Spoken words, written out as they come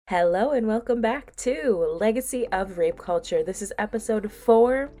Hello and welcome back to Legacy of Rape Culture. This is episode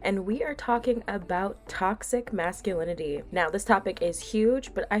 4, and we are talking about toxic masculinity. Now, this topic is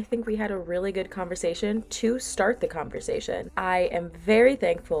huge, but I think we had a really good conversation to start the conversation. I am very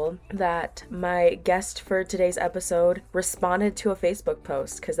thankful that my guest for today's episode responded to a Facebook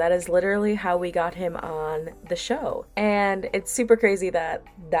post, because that is literally how we got him on the show. And it's super crazy that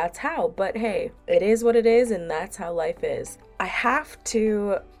that's how, but hey, it is what it is, and that's how life is. I have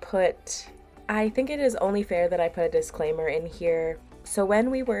to I think it is only fair that I put a disclaimer in here. So when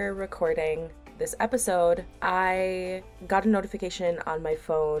we were recording this episode, I got a notification on my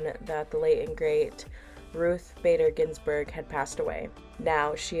phone that the late and great Ruth Bader Ginsburg had passed away.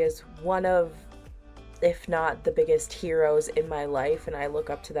 Now, she is one of, if not the biggest heroes in my life, and I look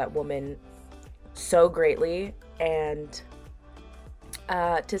up to that woman so greatly. And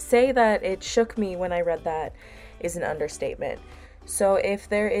to say that it shook me when I read that is an understatement. So if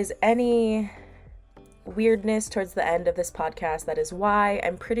there is any weirdness towards the end of this podcast, that is why.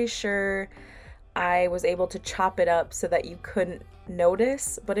 I'm pretty sure I was able to chop it up so that you couldn't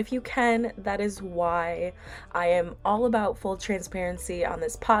notice, but if you can, that is why. I am all about full transparency on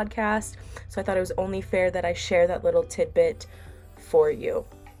this podcast, so I thought it was only fair that I share that little tidbit for you.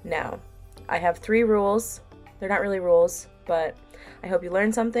 Now, I have 3 rules. They're not really rules, but I hope you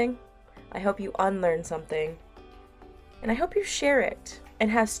learn something. I hope you unlearn something. And I hope you share it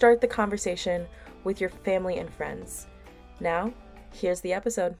and start the conversation with your family and friends. Now, here's the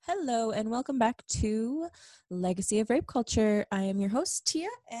episode. Hello, and welcome back to Legacy of Rape Culture. I am your host, Tia,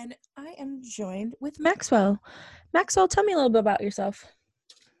 and I am joined with Maxwell. Maxwell, tell me a little bit about yourself.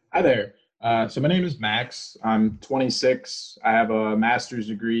 Hi there. So my name is Max. I'm 26. I have a master's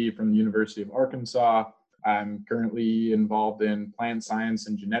degree from the University of Arkansas. I'm currently involved in plant science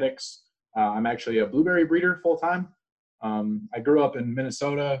and genetics. I'm actually a blueberry breeder full-time. I grew up in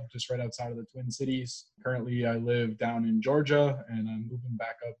Minnesota, just right outside of the Twin Cities. Currently, I live down in Georgia, and I'm moving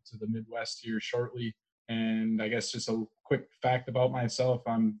back up to the Midwest here shortly. And I guess just a quick fact about myself,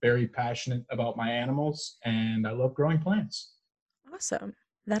 I'm very passionate about my animals, and I love growing plants. Awesome.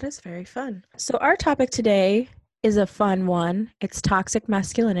 That is very fun. So our topic today is a fun one. It's toxic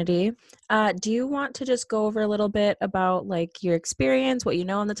masculinity. Do you want to just go over a little bit about like your experience, what you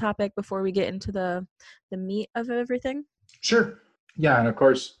know on the topic before we get into the meat of everything? Sure. Yeah, and of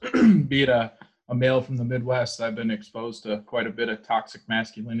course, be it a male from the Midwest, I've been exposed to quite a bit of toxic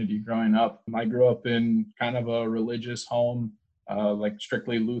masculinity growing up. I grew up in kind of a religious home, like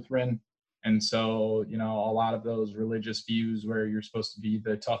strictly Lutheran. And so, a lot of those religious views where you're supposed to be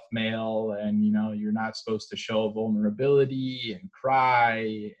the tough male and, you're not supposed to show vulnerability and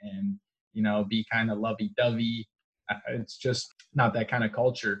cry and, be kind of lovey-dovey. It's just not that kind of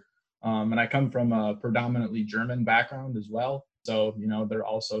culture. And I come from a predominantly German background as well. So, they're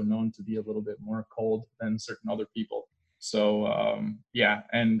also known to be a little bit more cold than certain other people. So,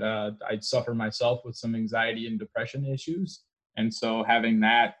 I suffer myself with some anxiety and depression issues. And so having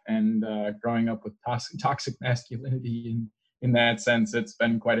that and growing up with toxic masculinity in that sense, it's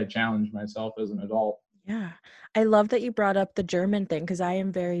been quite a challenge myself as an adult. Yeah. I love that you brought up the German thing because I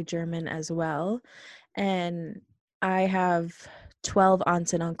am very German as well. And I have 12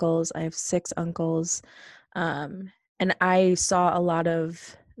 aunts and uncles. I have 6 uncles. And I saw a lot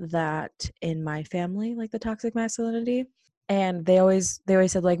of that in my family, like the toxic masculinity. And they always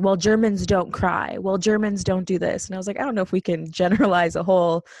said like, well, Germans don't cry. Well, Germans don't do this. And I was like, I don't know if we can generalize a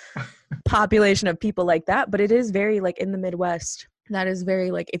whole population of people like that, but it is very like in the Midwest. That is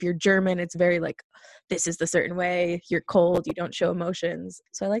very like, if you're German, it's very like, this is the certain way. You're cold. You don't show emotions.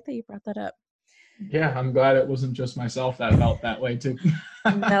 So I like that you brought that up. Yeah, I'm glad it wasn't just myself that felt that way too.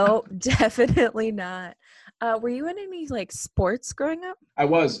 No, definitely not. Were you in any like sports growing up? I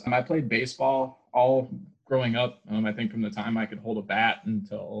was. I played baseball all growing up. I think from the time I could hold a bat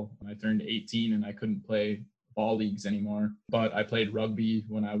until I turned 18 and I couldn't play ball leagues anymore. But I played rugby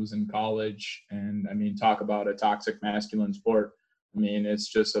when I was in college. And I mean, talk about a toxic masculine sport. I mean, it's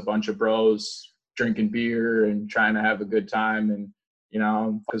just a bunch of bros drinking beer and trying to have a good time and,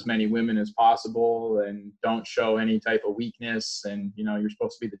 as many women as possible and don't show any type of weakness. And, you're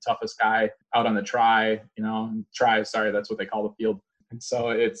supposed to be the toughest guy out on the that's what they call the field. And so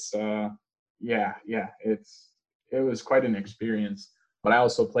it's, it was quite an experience. But I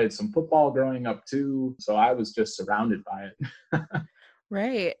also played some football growing up too. So I was just surrounded by it.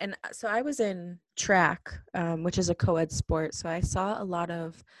 Right. And so I was in track, which is a co-ed sport. So I saw a lot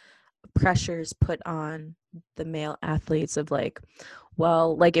of pressures put on the male athletes of like,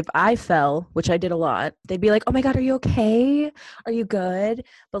 well, like if I fell, which I did a lot, they'd be like, "Oh my God, are you okay? Are you good?"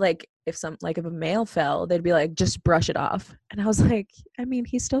 But like if a male fell, they'd be like, "Just brush it off." And I was like, I mean,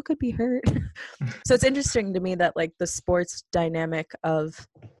 he still could be hurt. So it's interesting to me that like the sports dynamic of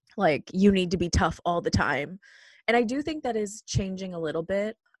like you need to be tough all the time. And I do think that is changing a little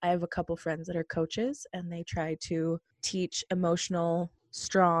bit. I have a couple friends that are coaches and they try to teach emotional,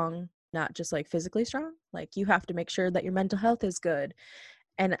 strong, not just like physically strong. Like you have to make sure that your mental health is good.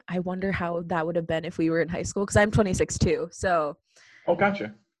 And I wonder how that would have been if we were in high school because I'm 26 too. So Oh,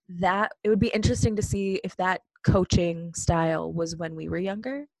 gotcha. that it would be interesting to see if that coaching style was when we were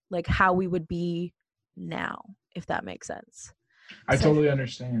younger, like how we would be now, if that makes sense. I So totally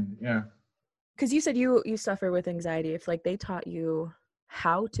understand. Yeah. because you said you suffer with anxiety, if like they taught you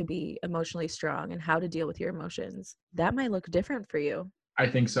how to be emotionally strong and how to deal with your emotions, that might look different for you. I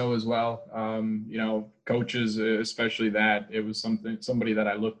think so as well. Coaches, especially that, it was somebody that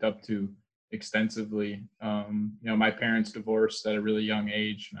I looked up to extensively. My parents divorced at a really young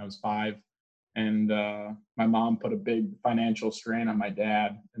age, and I was 5, and my mom put a big financial strain on my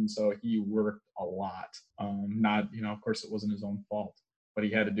dad, and so he worked a lot. Not, of course, it wasn't his own fault, but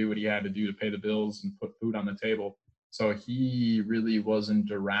he had to do what he had to do to pay the bills and put food on the table. So he really wasn't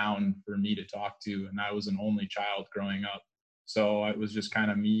around for me to talk to, and I was an only child growing up. So it was just kind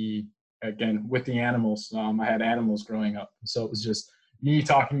of me again with the animals. I had animals growing up, so it was just me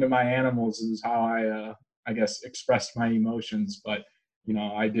talking to my animals is how I guess, expressed my emotions. But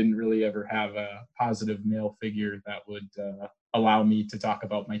I didn't really ever have a positive male figure that would allow me to talk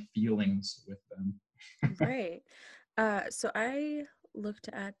about my feelings with them. Right. So I looked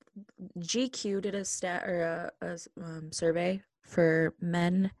at GQ did a stat or a survey for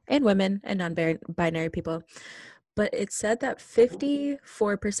men and women and non-binary people, but it said that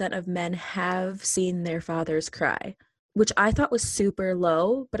 54% of men have seen their fathers cry, which I thought was super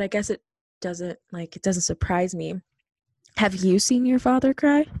low, but I guess it doesn't surprise me. Have you seen your father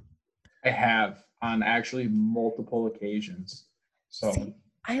cry? I have on actually multiple occasions. So See,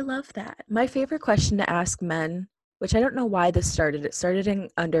 I love that. My favorite question to ask men, which I don't know why this started, it started in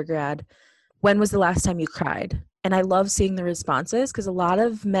undergrad. When was the last time you cried? And I love seeing the responses because a lot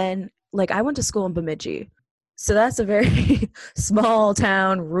of men, like I went to school in Bemidji. So that's a very small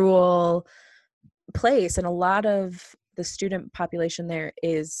town, rural place. And a lot of the student population there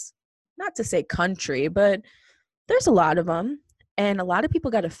is not to say country, but there's a lot of them. And a lot of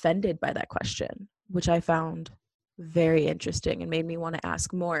people got offended by that question, which I found very interesting and made me want to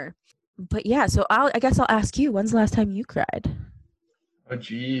ask more. But yeah, so I guess I'll ask you, when's the last time you cried? oh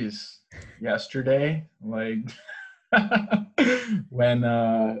geez, yesterday, like when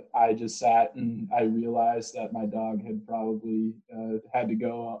I just sat and I realized that my dog had probably had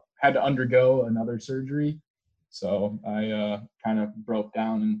to undergo another surgery. So I kind of broke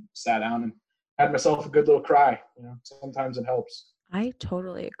down and sat down and had myself a good little cry. Sometimes it helps. I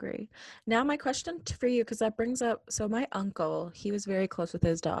totally agree. Now, my question for you, because that brings up, so my uncle, he was very close with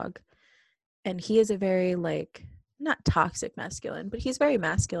his dog, and he is a very, like, not toxic masculine, but he's very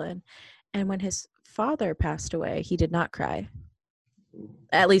masculine. And when his father passed away, he did not cry.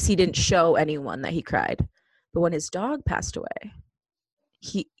 At least he didn't show anyone that he cried. But when his dog passed away,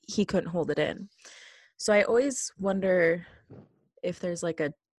 he couldn't hold it in. So I always wonder if there's like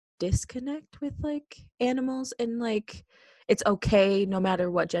a disconnect with like animals and like it's okay no matter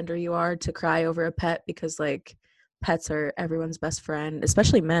what gender you are to cry over a pet because like pets are everyone's best friend,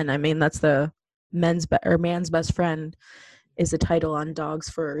 especially men. I mean, that's the man's best friend is a title on dogs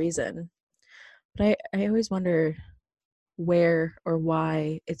for a reason. But I always wonder where or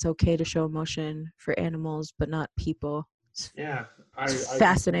why it's okay to show emotion for animals but not people. Yeah, It's I completely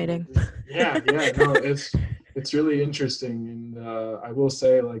fascinating. agree. Yeah, no, it's really interesting, and I will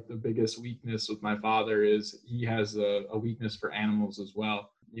say, like, the biggest weakness with my father is he has a weakness for animals as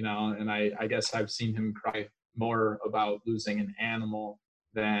well. And I guess I've seen him cry more about losing an animal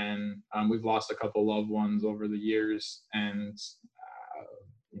than we've lost a couple loved ones over the years, and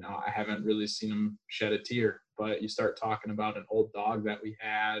I haven't really seen him shed a tear. But you start talking about an old dog that we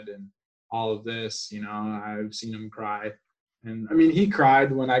had and all of this, I've seen him cry. And I mean, he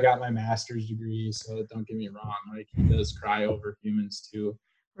cried when I got my master's degree, so don't get me wrong, like he does cry over humans too.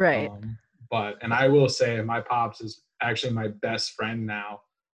 Right. Um, and I will say, my pops is actually my best friend now.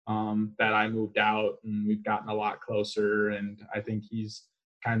 That I moved out and we've gotten a lot closer, and I think he's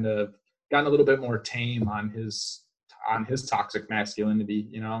kind of gotten a little bit more tame on his toxic masculinity.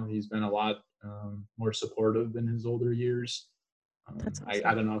 He's been a lot more supportive in his older years. That's I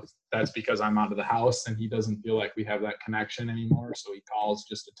awesome. don't know if that's because I'm out of the house and he doesn't feel like we have that connection anymore. So he calls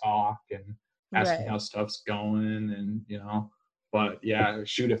just to talk and ask me Right. how stuff's going, and but yeah,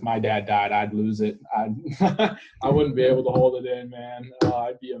 shoot, if my dad died, I'd lose it. I wouldn't be able to hold it in, man.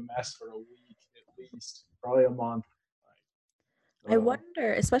 I'd be a mess for a week at least, probably a month. I Uh,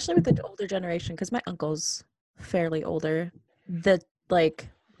 wonder, especially with the older generation, because my uncle's fairly older, that like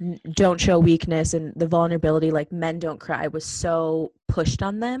don't show weakness and the vulnerability, like men don't cry, was so pushed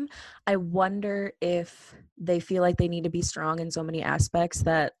on them. I wonder if they feel like they need to be strong in so many aspects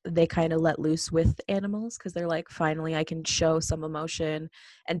that they kind of let loose with animals because they're like, finally, I can show some emotion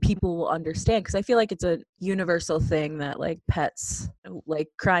and people will understand. Because I feel like it's a universal thing that like pets, like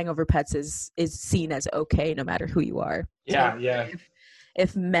crying over pets is seen as okay no matter who you are. So I yeah, wonder yeah,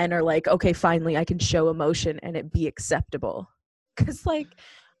 if men are like, okay, finally I can show emotion and it be acceptable. Cause like,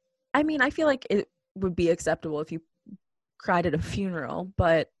 I mean, I feel like it would be acceptable if you cried at a funeral,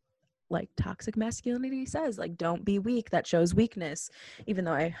 but like toxic masculinity says, like, don't be weak. That shows weakness. Even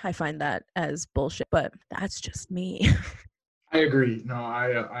though I find that as bullshit, but that's just me. I agree. No, I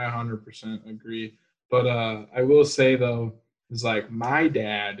 100% agree. But I will say though, is like my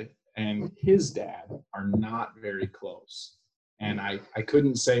dad and his dad are not very close, and I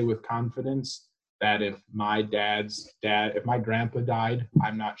couldn't say with confidence that if if my grandpa died,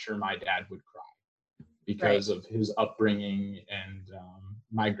 I'm not sure my dad would cry Right. because of his upbringing, and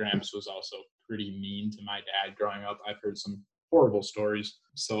my gramps was also pretty mean to my dad growing up. I've heard some horrible stories,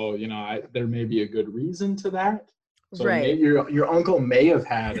 so there may be a good reason to that. So Right. maybe your uncle may have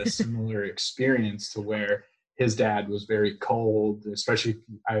had a similar experience to where his dad was very cold, especially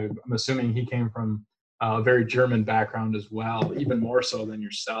I'm assuming he came from a very German background as well, even more so than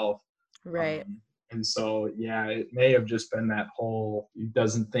yourself. Right. Um, and so, yeah, it may have just been that whole he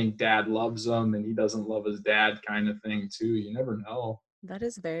doesn't think dad loves him and he doesn't love his dad kind of thing, too. You never know. That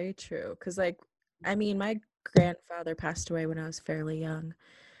is very true. Cause like, I mean, my grandfather passed away when I was fairly young.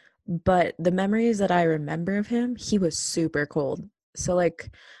 But the memories that I remember of him, he was super cold. So like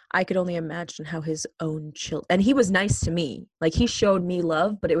I could only imagine how his own child, and he was nice to me. Like he showed me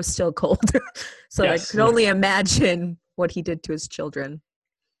love, but it was still cold. So I Yes, could only yes. imagine what he did to his children.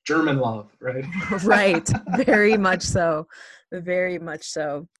 German love, right? Right. Very much so. Very much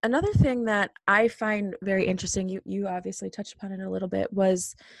so. Another thing that I find very interesting, you obviously touched upon it a little bit,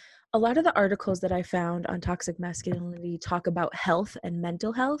 was a lot of the articles that I found on toxic masculinity talk about health and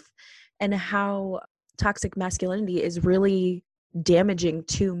mental health and how toxic masculinity is really damaging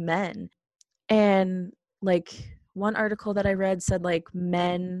to men. And like one article that I read said like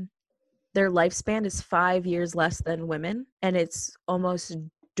men, their lifespan is 5 years less than women, and it's almost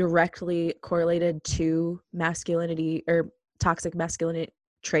directly correlated to masculinity or toxic masculinity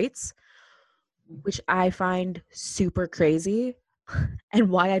traits, which I find super crazy. And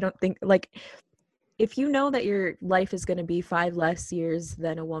why I don't think like if you know that your life is going to be 5 less years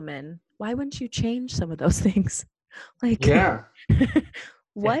than a woman, why wouldn't you change some of those things? Like, Yeah.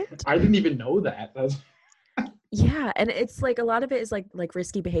 what? I didn't even know that. That's, Yeah, and it's like a lot of it is like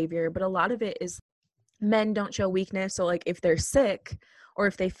risky behavior, but a lot of it is men don't show weakness. So like if they're sick or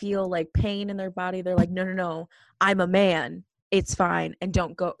if they feel like pain in their body, they're like, no, no, no, I'm a man. It's fine, and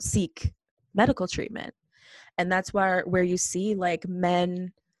don't go seek medical treatment. And that's where you see like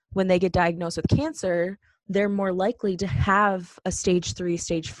men when they get diagnosed with cancer, they're more likely to have a stage 3,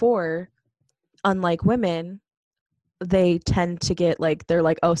 stage 4. Unlike women, they tend to get like they're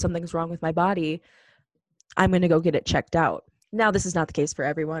like, oh, something's wrong with my body, I'm going to go get it checked out. Now this is not the case for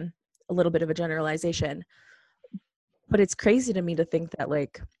everyone, a little bit of a generalization, but it's crazy to me to think that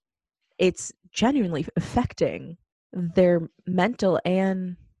like it's genuinely affecting their mental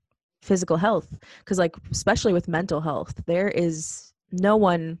and physical health. Because like especially with mental health, there is no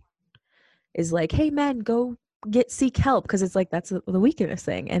one is like, hey men, go seek help, because it's like that's the weakness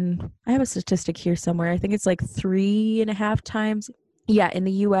thing. And I have a statistic here somewhere, I think it's like 3.5 times, yeah, in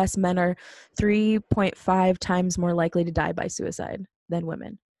the US men are 3.5 times more likely to die by suicide than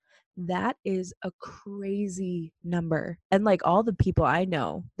women. That is a crazy number. And like all the people I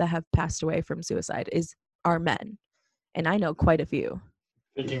know that have passed away from suicide is are men, and I know quite a few.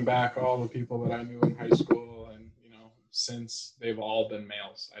 thinking back, all the people that I knew in high school, and since they've all been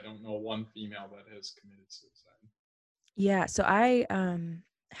males. I don't know one female that has committed suicide. Yeah, so I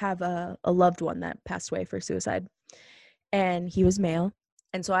have a loved one that passed away for suicide, and he was male.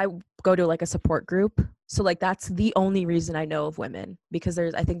 And so I go to like a support group. So like that's the only reason I know of women, because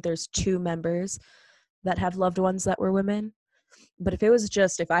I think there's 2 members that have loved ones that were women. But if it was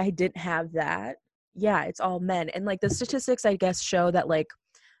just if I didn't have that, yeah, it's all men. And like the statistics I guess show that like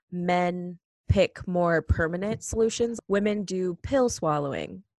men pick more permanent solutions. Women do pill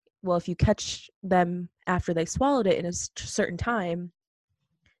swallowing. Well, if you catch them after they swallowed it in a certain time,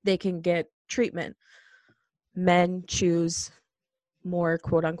 they can get treatment. Men choose more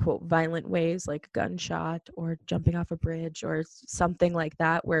quote unquote violent ways, like gunshot or jumping off a bridge or something like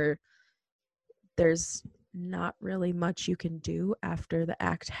that, where there's not really much you can do after the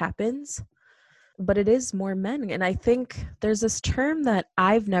act happens. But it is more men. And I think there's this term that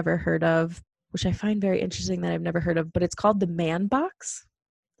I've never heard of, which I find very interesting that I've never heard of, but it's called the man box.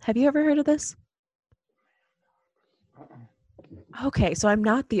 Have you ever heard of this? Okay, so I'm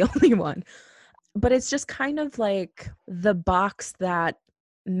not the only one. But it's just kind of like the box that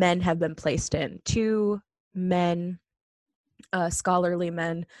men have been placed in. Two men, scholarly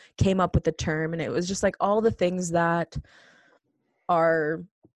men, came up with the term, and it was just like all the things that are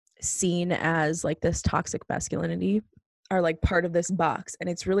seen as like this toxic masculinity are like part of this box, and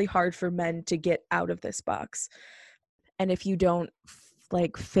it's really hard for men to get out of this box. And if you don't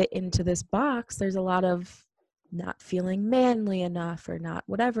like fit into this box, there's a lot of not feeling manly enough or not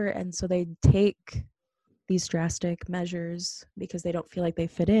whatever, and so they take these drastic measures because they don't feel like they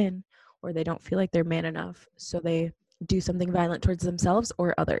fit in or they don't feel like they're man enough, so they do something violent towards themselves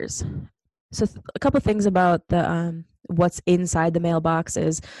or others. So a couple things about the what's inside the mailbox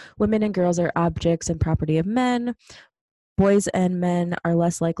is women and girls are objects and property of men. Boys and men are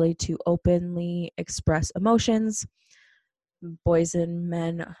less likely to openly express emotions. Boys and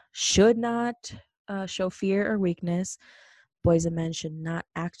men should not show fear or weakness. Boys and men should not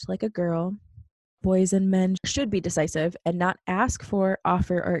act like a girl. Boys and men should be decisive and not ask for,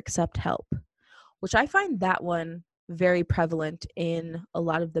 offer, or accept help, which I find that one very prevalent in a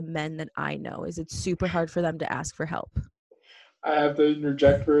lot of the men that I know. Is it's super hard for them to ask for help. I have to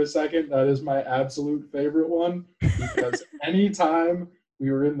interject for a second. That is my absolute favorite one, because anytime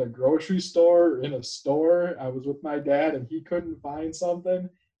we were in the grocery store or in a store, I was with my dad and he couldn't find something,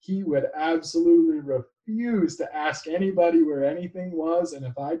 he would absolutely refuse to ask anybody where anything was. And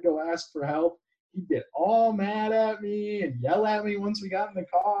if I'd go ask for help, he'd get all mad at me and yell at me once we got in the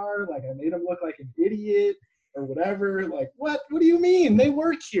car, like I made him look like an idiot or whatever. Like, what do you mean? They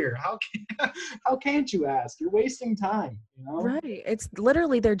work here. How can't you ask? You're wasting time, you know? Right. It's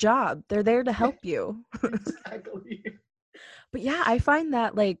literally their job. They're there to help you. Exactly. But yeah, I find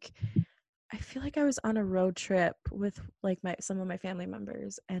that like I feel like I was on a road trip with like some of my family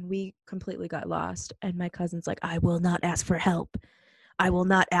members, and we completely got lost, and my cousin's like, I will not ask for help. I will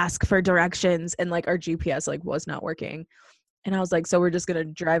not ask for directions, and like our GPS like was not working. And I was like, so we're just going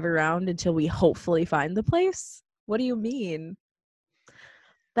to drive around until we hopefully find the place? What do you mean?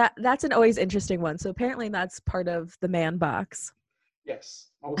 That's an always interesting one. So apparently that's part of the man box. Yes,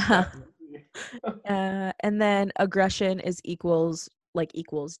 most definitely. And then aggression is equals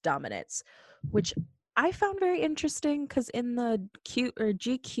dominance, which I found very interesting because in the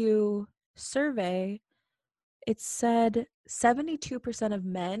GQ survey, it said 72% of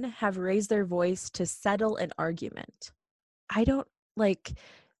men have raised their voice to settle an argument. I don't like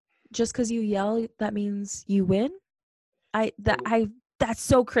just because you yell, that means you win. That's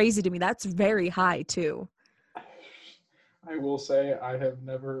so crazy to me. That's very high too. I will say I have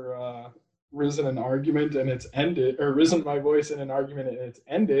never risen an argument and it's ended, or risen my voice in an argument and it's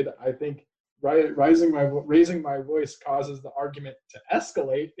ended. I think raising my voice causes the argument to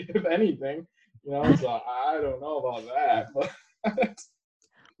escalate, if anything. You know, so I don't know about that. But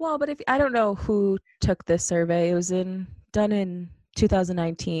well, but if I don't know who took this survey, it was done in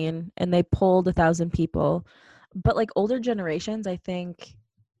 2019, and they polled 1,000 people. But like older generations, I think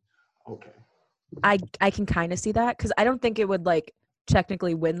okay. I can kind of see that, because I don't think it would like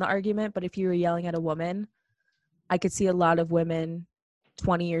technically win the argument, but if you were yelling at a woman, I could see a lot of women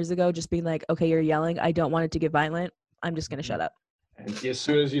 20 years ago just being like, okay, you're yelling, I don't want it to get violent, I'm just gonna shut up. And as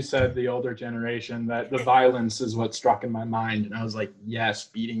soon as you said the older generation, that the violence is what struck in my mind, and I was like, yes,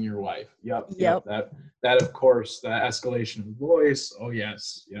 beating your wife. Yep. That of course, the escalation of voice. Oh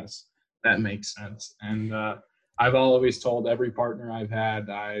yes, that makes sense. And I've always told every partner I've had,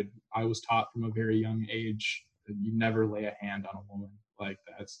 I was taught from a very young age that you never lay a hand on a woman like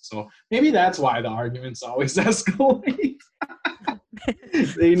that. So maybe that's why the arguments always escalate.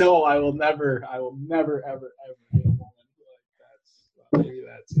 They know I will never ever hit a woman like that. So maybe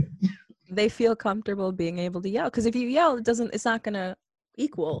that's it. They feel comfortable being able to yell, because if you yell, it's not gonna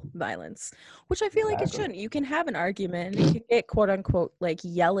equal violence, which I feel like it shouldn't. You can have an argument, it can get quote unquote like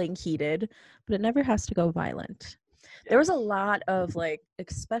yelling heated, but it never has to go violent. There was a lot of like,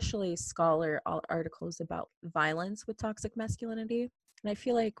 especially scholar articles about violence with toxic masculinity. And I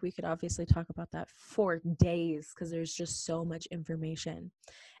feel like we could obviously talk about that for days because there's just so much information.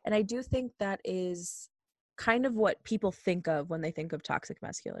 And I do think that is kind of what people think of when they think of toxic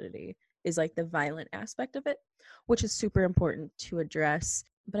masculinity, is like the violent aspect of it, which is super important to address.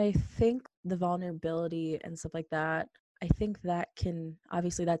 But I think the vulnerability and stuff like that, I think that can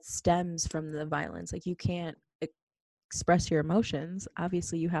obviously that stems from the violence. Like you can't express your emotions.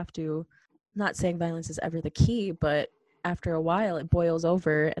 Obviously, you have to, not saying violence is ever the key, but after a while it boils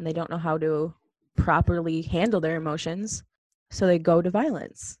over and they don't know how to properly handle their emotions. So they go to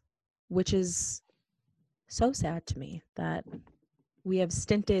violence, which is so sad to me that we have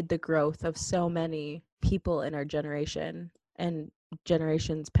stinted the growth of so many people in our generation and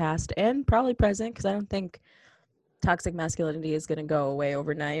generations past and probably present, because I don't think toxic masculinity is going to go away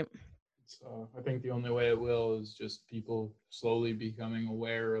overnight. So I think the only way it will is just people slowly becoming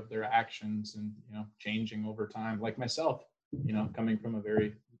aware of their actions and, changing over time. Like myself, coming from a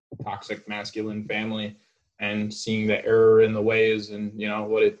very toxic masculine family and seeing the error in the ways and,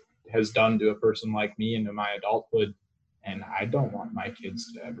 what it has done to a person like me into my adulthood. And I don't want my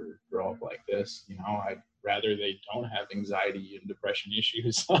kids to ever grow up like this. I'd rather they don't have anxiety and depression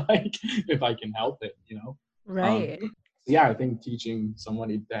issues, like if I can help it. Right. Yeah, I think teaching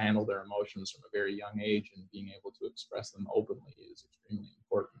somebody to handle their emotions from a very young age and being able to express them openly is extremely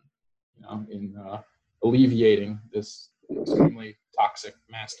important, in alleviating this extremely toxic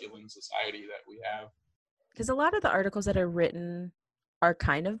masculine society that we have. Because a lot of the articles that are written are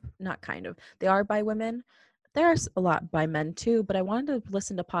they are by women. There's a lot by men too, but I wanted to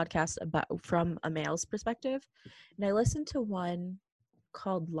listen to podcasts about from a male's perspective. And I listened to one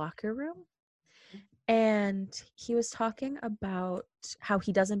called Locker Room. And he was talking about how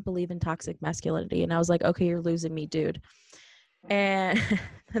he doesn't believe in toxic masculinity. And I was like, okay, you're losing me, dude. And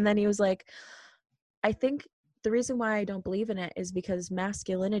and then he was like, I think the reason why I don't believe in it is because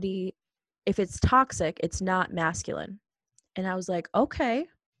masculinity, if it's toxic, it's not masculine. And I was like, okay,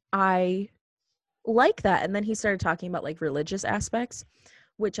 I like that. And then he started talking about like religious aspects,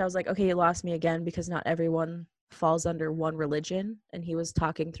 which I was like, okay, you lost me again because not everyone falls under one religion. And he was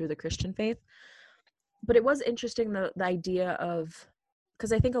talking through the Christian faith. But it was interesting, the idea of,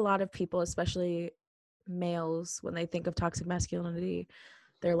 because I think a lot of people, especially males, when they think of toxic masculinity,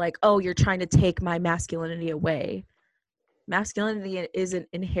 they're like, oh, you're trying to take my masculinity away. Masculinity isn't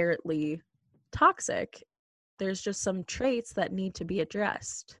inherently toxic. There's just some traits that need to be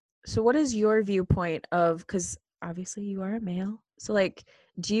addressed. So what is your viewpoint of, because obviously you are a male, so like,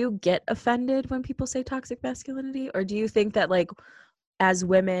 do you get offended when people say toxic masculinity, or do you think that like as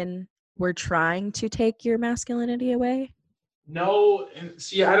women we're trying to take your masculinity away? No, and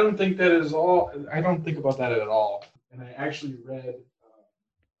see, I don't think that is all. I don't think about that at all. And I actually read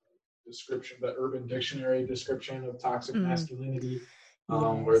description, the Urban Dictionary description of toxic masculinity,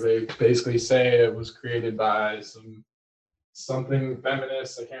 where Yes. they basically say it was created by something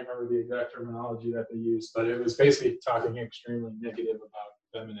feminist. I can't remember the exact terminology that they used, but it was basically talking extremely negative about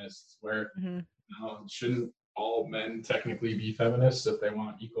feminists, where shouldn't all men technically be feminists if they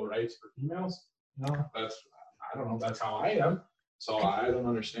want equal rights for females? That's, I don't know. That's how I am, so I don't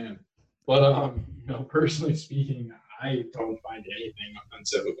understand. But personally speaking, I don't find anything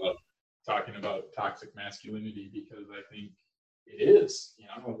offensive about talking about toxic masculinity because I think it is.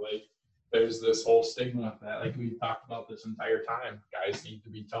 Like there's this whole stigma that, like we've talked about this entire time, guys need to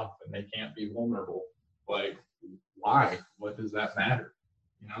be tough and they can't be vulnerable. Like, why? What does that matter?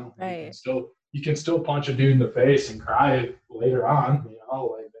 Right. You can still punch a dude in the face and cry later on.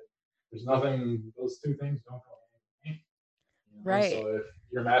 Like there's nothing. Those two things don't go hand in hand. Right. So if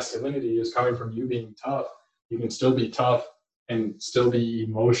your masculinity is coming from you being tough, you can still be tough and still be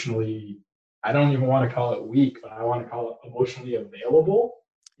emotionally. I don't even want to call it weak, but I want to call it emotionally available.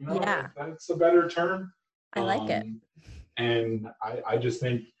 Yeah, If that's a better term. I like it. And I just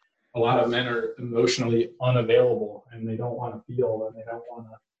think a lot of men are emotionally unavailable and they don't want to feel and they don't want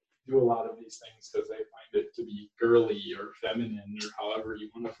to do a lot of these things because they find it to be girly or feminine or however you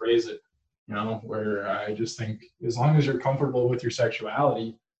want to phrase it. Where I just think as long as you're comfortable with your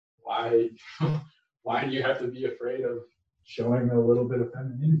sexuality, why why do you have to be afraid of showing a little bit of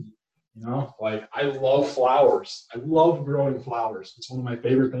femininity? Like I love flowers. I love growing flowers. It's one of my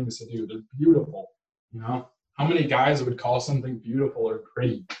favorite things to do. They're beautiful. How many guys would call something beautiful or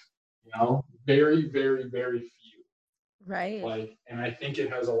pretty? Very, very, very few. Right. Like, and I think it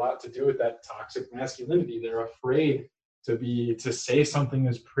has a lot to do with that toxic masculinity. They're afraid to say something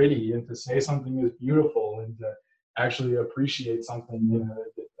is pretty and to say something is beautiful and to actually appreciate something in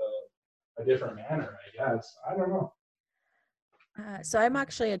a different manner, I guess. I don't know. So I'm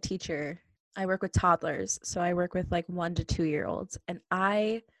actually a teacher I work with toddlers. So I work with like 1 to 2 year olds. And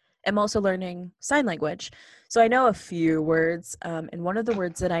I am also learning sign language. So I know a few words. And one of the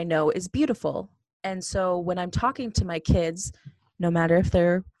words that I know is beautiful. And so when I'm talking to my kids, no matter if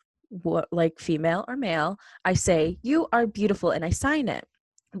they're like female or male, I say, "You are beautiful," and I sign it.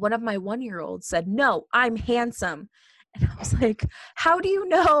 One of my 1 year olds said, "No, I'm handsome." And I was like, "How do you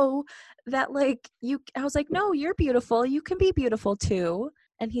know that, like, you?" I was like, "No, you're beautiful. You can be beautiful too."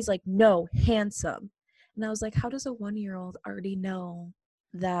 And he's like, "No, handsome." And I was like, "How does a 1 year old already know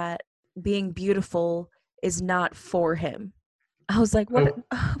that being beautiful is not for him?" I was like, "What?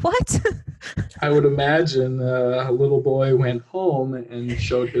 I, What?" I would imagine a little boy went home and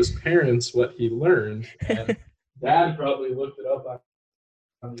showed his parents what he learned, and dad probably looked it up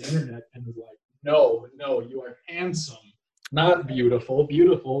on the internet and was like, "No, no, you are handsome, not beautiful.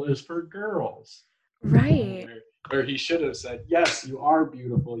 Beautiful is for girls." Right, Where he should have said, "Yes, you are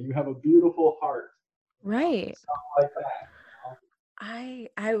beautiful. You have a beautiful heart." right. Stuff like that.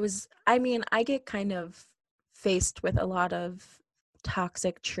 I mean, I get kind of faced with a lot of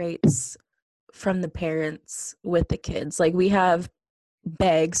toxic traits from the parents with the kids. Like we have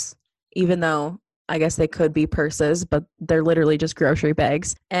bags, even though I guess they could be purses, but they're literally just grocery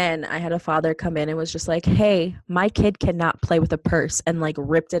bags. And I had a father come in and was just like, "Hey, my kid cannot play with a purse," and like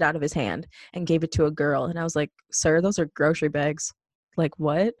ripped it out of his hand and gave it to a girl. And I was like, "Sir, those are grocery bags." Like,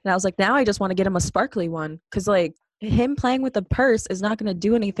 what? And I was like, now I just want to get him a sparkly one. Cause like him playing with a purse is not going to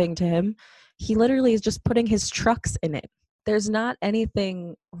do anything to him. He literally is just putting his trucks in it. There's not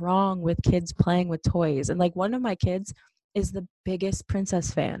anything wrong with kids playing with toys. And like one of my kids is the biggest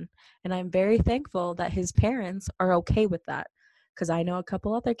princess fan. And I'm very thankful that his parents are okay with that. Because I know a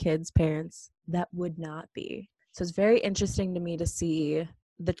couple other kids' parents that would not be. So it's very interesting to me to see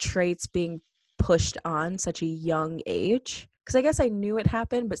the traits being pushed on such a young age. Because I guess I knew it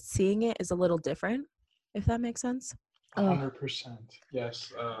happened, but seeing it is a little different, if that makes sense. Oh, 100%.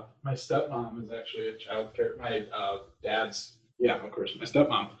 Yes. My stepmom is actually a child care. My dad's, yeah, of course, my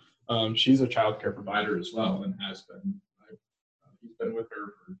stepmom. She's a child care provider as well and has been. He's been with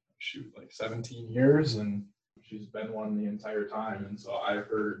her for, shoot, like 17 years, and she's been one the entire time. And so I've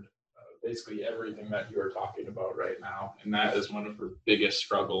heard basically everything that you are talking about right now. And that is one of her biggest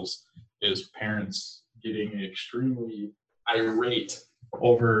struggles is parents getting extremely irate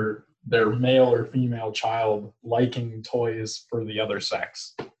over their male or female child liking toys for the other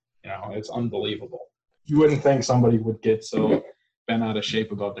sex. You know, it's unbelievable. You wouldn't think somebody would get so bent out of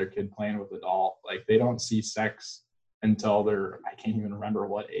shape about their kid playing with a doll. Like they don't see sex until they're, I can't even remember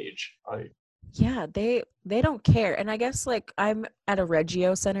what age. Like, yeah, they don't care. And I guess like I'm at a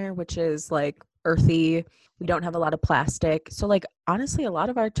Regio center, which is like earthy. We don't have a lot of plastic. So like honestly, a lot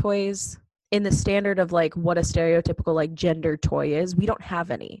of our toys in the standard of like what a stereotypical like gender toy is, we don't have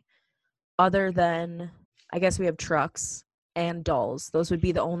any other than I guess we have trucks and dolls. Those would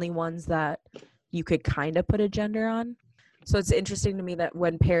be the only ones that you could kind of put a gender on. So it's interesting to me that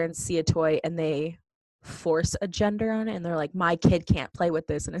when parents see a toy and they force a gender on it and they're like, "My kid can't play with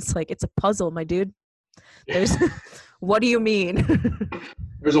this." And it's like, it's a puzzle, my dude. There's what do you mean?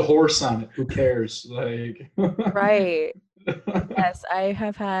 there's a horse on it. Who cares? Like, Right. Yes, I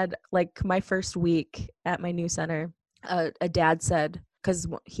have had like my first week at my new center. A dad said, because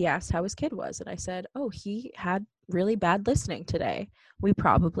he asked how his kid was, and I said, "Oh, he had really bad listening today. We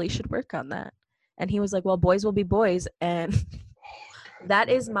probably should work on that." And he was like, "Well, boys will be boys," and that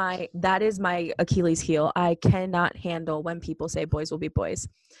is my Achilles heel. I cannot handle when people say boys will be boys.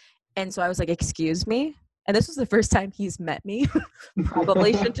 And so I was like, "Excuse me?" And this was the first time he's met me.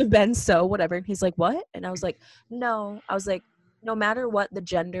 Probably shouldn't have been so whatever. And he's like, "What?" And I was like, "No." I was like, no matter what the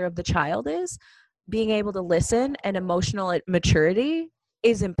gender of the child is, being able to listen and emotional maturity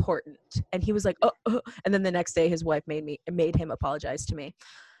is important. And he was like, "Oh," and then the next day his wife made him apologize to me.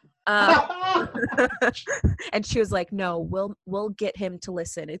 Uh, and she was like, "No, we'll get him to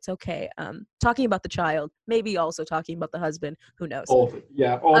listen. It's okay." Talking about the child, maybe also talking about the husband. Who knows? Both.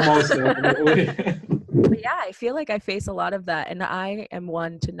 Yeah, almost definitely. But yeah, I feel like I face a lot of that, and I am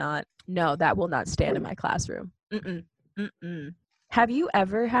one to not. No, that will not stand in my classroom. Mm-mm, mm-mm. Have you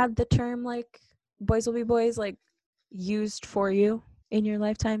ever had the term like "boys will be boys" like used for you in your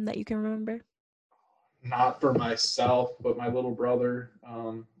lifetime that you can remember? Not for myself, but my little brother.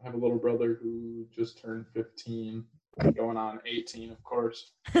 I have a little brother who just turned 15, going on 18, of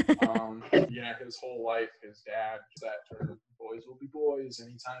course. Yeah, his whole life, his dad, that term, boys will be boys.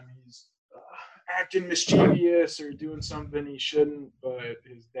 Anytime he's acting mischievous or doing something he shouldn't, but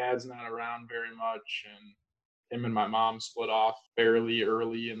his dad's not around very much. And him and my mom split off fairly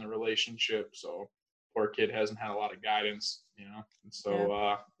early in the relationship. So poor kid hasn't had a lot of guidance, and Yeah.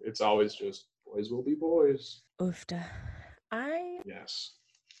 so it's always just boys will be boys. Oofda. Yes.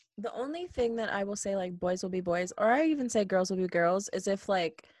 The only thing that I will say, like, boys will be boys, or I even say girls will be girls, is if,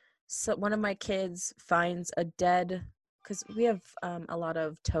 like, one of my kids finds a dead, because we have a lot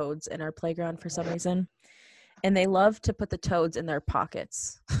of toads in our playground for some reason, and they love to put the toads in their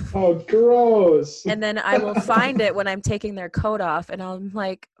pockets. Oh, gross. And then I will find it when I'm taking their coat off, and I'm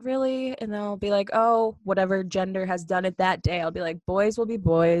like, really? And I'll be like, oh, whatever gender has done it that day. I'll be like, boys will be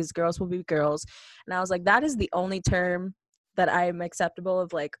boys, girls will be girls. And I was like, that is the only term that I am acceptable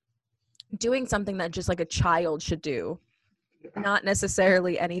of, like, doing something that just like a child should do, not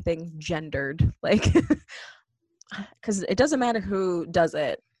necessarily anything gendered, like, because it doesn't matter who does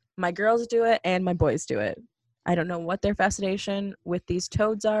it. My girls do it and my boys do it. I don't know what their fascination with these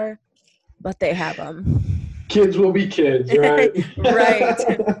toads are, but they have them. Kids will be kids, right?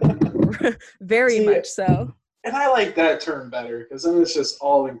 Right. Very See, much so. And I like that term better because then it's just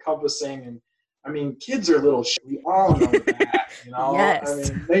all encompassing. And I mean, kids are little shit. We all know that, Yes. I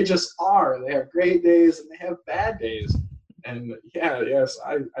mean, they just are. They have great days and they have bad days. And yes,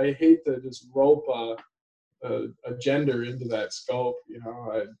 I hate to just rope a gender into that scope,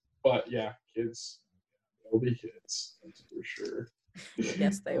 but yeah, kids will be kids. That's for sure.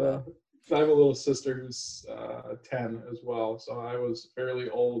 Yes, they will. I have a little sister who's 10 as well, so I was fairly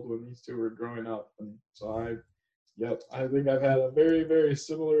old when these two were growing up, and so I think I've had a very, very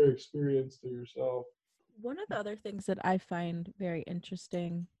similar experience to yourself. One of the other things that I find very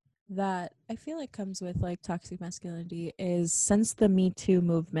interesting that I feel like comes with like toxic masculinity is, since the Me Too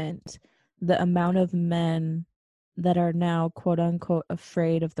movement, the amount of men that are now quote unquote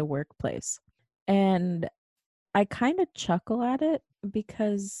afraid of the workplace. And I kind of chuckle at it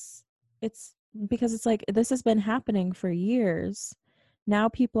because it's like, this has been happening for years. Now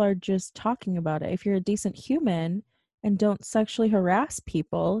people are just talking about it. If you're a decent human and don't sexually harass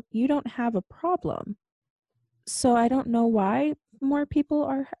people, you don't have a problem. So I don't know why more people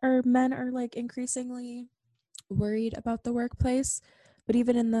or men are like increasingly worried about the workplace. But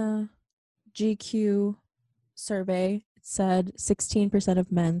even in the GQ survey, it said 16%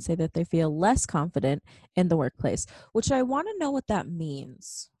 of men say that they feel less confident in the workplace, which I want to know what that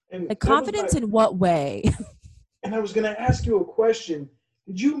means. And like, confidence in what way? And I was going to ask you a question.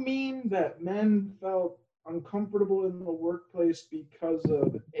 Did you mean that men felt uncomfortable in the workplace because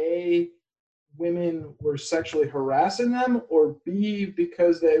of A, women were sexually harassing them, or B,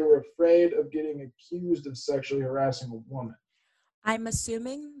 because they were afraid of getting accused of sexually harassing a woman? I'm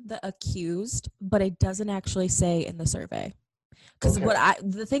assuming the accused, but it doesn't actually say in the survey. Because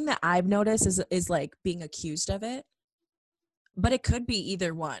the thing that I've noticed is like being accused of it, but it could be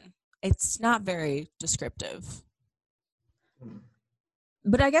either one. It's not very descriptive.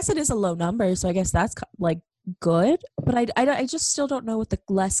 But I guess it is a low number, so I guess that's like good. But I just still don't know what the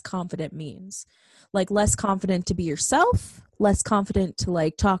less confident means. Like, less confident to be yourself, less confident to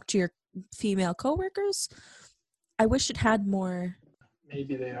like talk to your female coworkers. I wish it had more.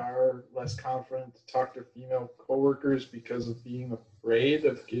 Maybe they are less confident to talk to female coworkers because of being afraid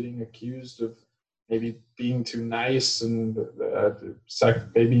of getting accused of maybe being too nice and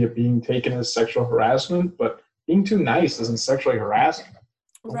maybe it being taken as sexual harassment. But being too nice isn't sexually harassing.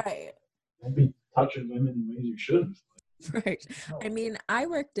 Right. Don't be touching women in ways you shouldn't. Right. I mean, I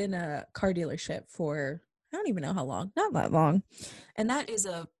worked in a car dealership for, I don't even know how long, not that long. And that is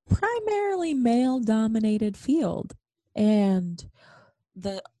a primarily male-dominated field. And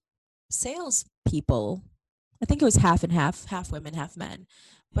the sales people, I think it was half and half women, half men.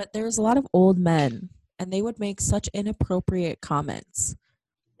 But there was a lot of old men, and they would make such inappropriate comments.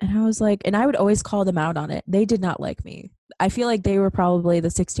 And I was like, and I would always call them out on it. They did not like me. I feel like they were probably the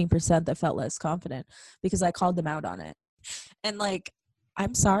 16% that felt less confident because I called them out on it. And like,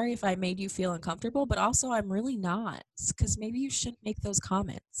 I'm sorry if I made you feel uncomfortable, but also I'm really not, because maybe you shouldn't make those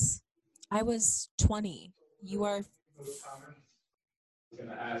comments. I was 20. You are. I was going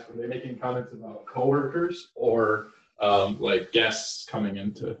to ask, were they making comments about coworkers or like guests coming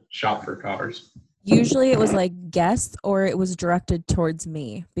in to shop for cars? Usually it was like guests, or it was directed towards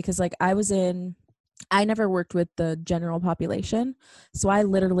me, because like I never worked with the general population, so I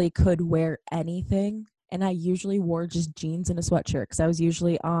literally could wear anything, and I usually wore just jeans and a sweatshirt because I was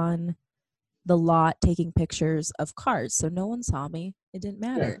usually on the lot taking pictures of cars, so no one saw me. It didn't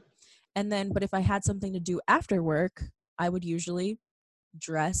matter. Yeah. And then, but if I had something to do after work, I would usually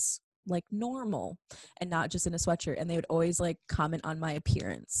dress like normal and not just in a sweatshirt, and they would always like comment on my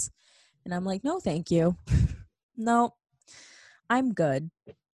appearance. And I'm like, no, thank you. No, I'm good.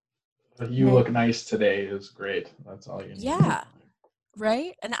 You look nice today is great. That's all you need. Yeah.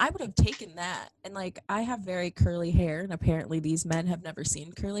 Right? And I would have taken that. And like, I have very curly hair, and apparently these men have never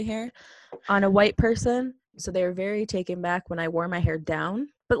seen curly hair on a white person. So they were very taken back when I wore my hair down.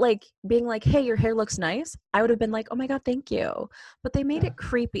 But like being like, hey, your hair looks nice, I would have been like, oh my God, thank you. But they made it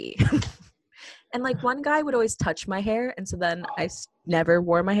creepy. And like one guy would always touch my hair. And so then never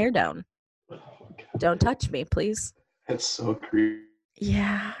wore my hair down. Don't touch me, please. That's so creepy.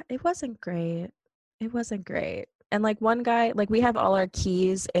 Yeah, it wasn't great. It wasn't great. And like one guy, like we have all our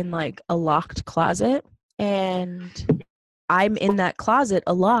keys in like a locked closet, and I'm in that closet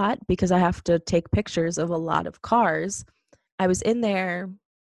a lot because I have to take pictures of a lot of cars. I was in there,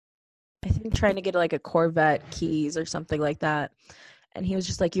 I think trying to get like a Corvette keys or something like that. And he was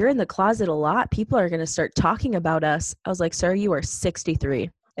just like, you're in the closet a lot. People are going to start talking about us. I was like, sir, you are 63.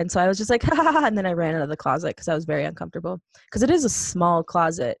 And so I was just like, ha ha ha. And then I ran out of the closet because I was very uncomfortable because it is a small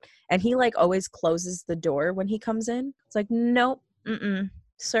closet. And he like always closes the door when he comes in. It's like, nope,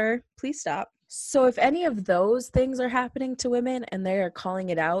 sir, please stop. So if any of those things are happening to women and they are calling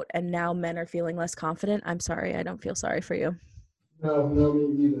it out and now men are feeling less confident, I'm sorry. I don't feel sorry for you. No, no,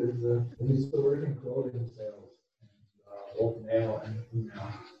 me neither. I used to work in clothing sales, both male and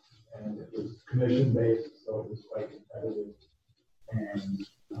female, and it was commission based, so it was quite competitive. And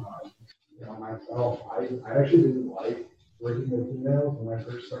myself, I actually didn't like working with females when I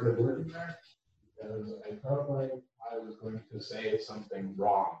first started working there because I felt like I was going to say something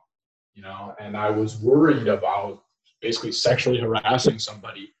wrong, and I was worried about basically sexually harassing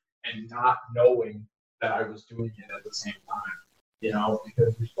somebody and not knowing that I was doing it at the same time.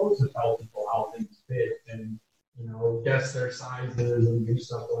 Because you're supposed to tell people how things fit and, guess their sizes and do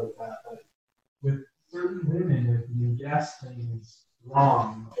stuff like that. But with certain women, if you guess things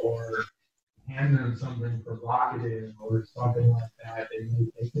wrong or hand them something provocative or something like that, they may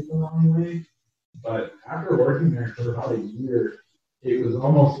take it the wrong way. But after working there for about a year, it was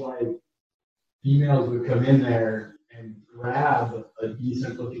almost like females would come in there and grab a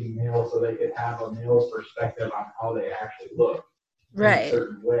decent looking male so they could have a male's perspective on how they actually look in a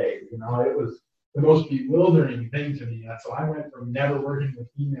certain way. It was the most bewildering thing to me. So I went from never working with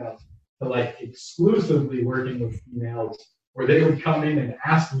females to like exclusively working with females where they would come in and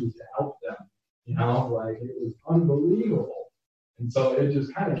ask me to help them. Like it was unbelievable. And so it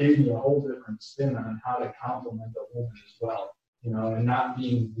just kind of gave me a whole different spin on how to compliment a woman as well, and not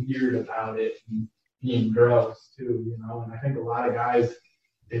being weird about it and being gross too, And I think a lot of guys,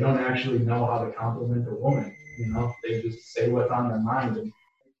 they don't actually know how to compliment a woman, they just say what's on their mind. And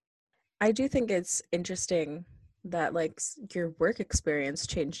I do think it's interesting that like your work experience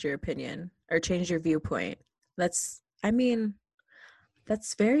changed your opinion or changed your viewpoint. That's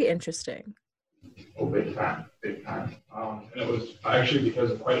very interesting. Oh, big time, big time. And it was actually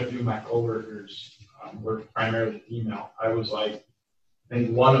because of quite a few of my coworkers were primarily female. I was like, I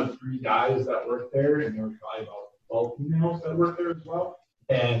think one of three guys that worked there, and there were probably about 12 females that worked there as well.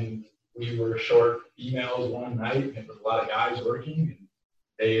 And we were short females one night, and there was a lot of guys working, and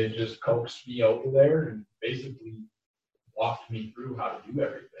they had just coaxed me over there and basically walked me through how to do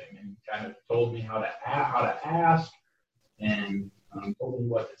everything and kind of told me how to ask and told me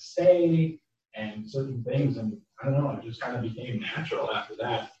what to say and certain things. And I don't know, it just kind of became natural after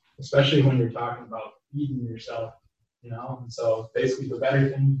that, especially when you're talking about feeding yourself, And so basically, the better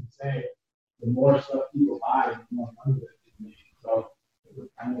thing you say, the more stuff people buy, the more money that they make. So it was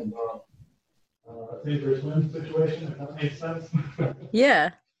kind of a sink or swim situation, if that makes sense.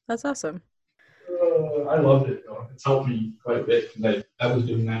 Yeah, that's awesome. I loved it though. It's helped me quite a bit because I was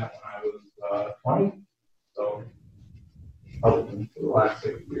doing that when I was 20. So helped me for the last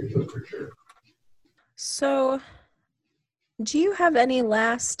 6 years for sure. So, do you have any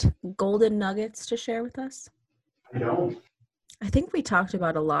last golden nuggets to share with us? I don't. I think we talked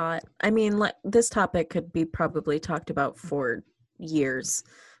about a lot. I mean, like this topic could be probably talked about for years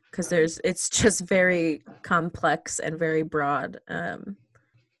because it's just very complex and very broad.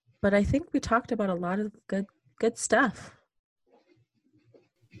 But I think we talked about a lot of good stuff.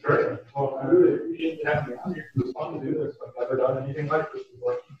 Sure. Well, I really appreciate you having me on here. It was fun to do this. I've never done anything like this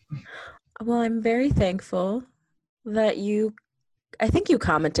before. Well, I'm very thankful that I think you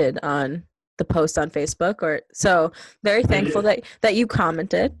commented on the post on Facebook, or so very thankful that you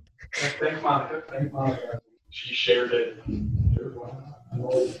commented. Thanks, Monica. She shared it. I'm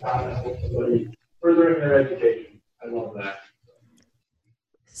always proud of somebody furthering their education. I love that.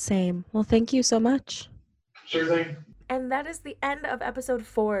 Same. Well, thank you so much. Sure thing. And that is the end of episode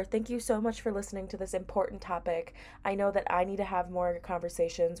 4. Thank you so much for listening to this important topic. I know that I need to have more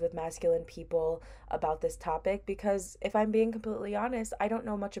conversations with masculine people about this topic because, if I'm being completely honest, I don't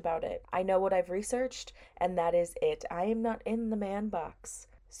know much about it. I know what I've researched, and that is it. I am not in the man box.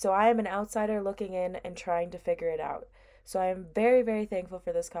 So I am an outsider looking in and trying to figure it out. So I am very, very thankful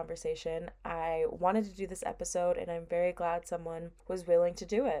for this conversation. I wanted to do this episode, and I'm very glad someone was willing to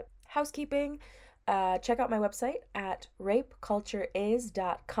do it. Housekeeping. Check out my website at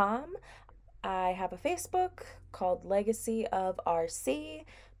rapecultureis.com. I have a Facebook called Legacy of RC.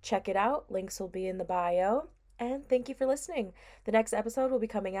 Check it out. Links will be in the bio. And thank you for listening. The next episode will be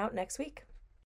coming out next week.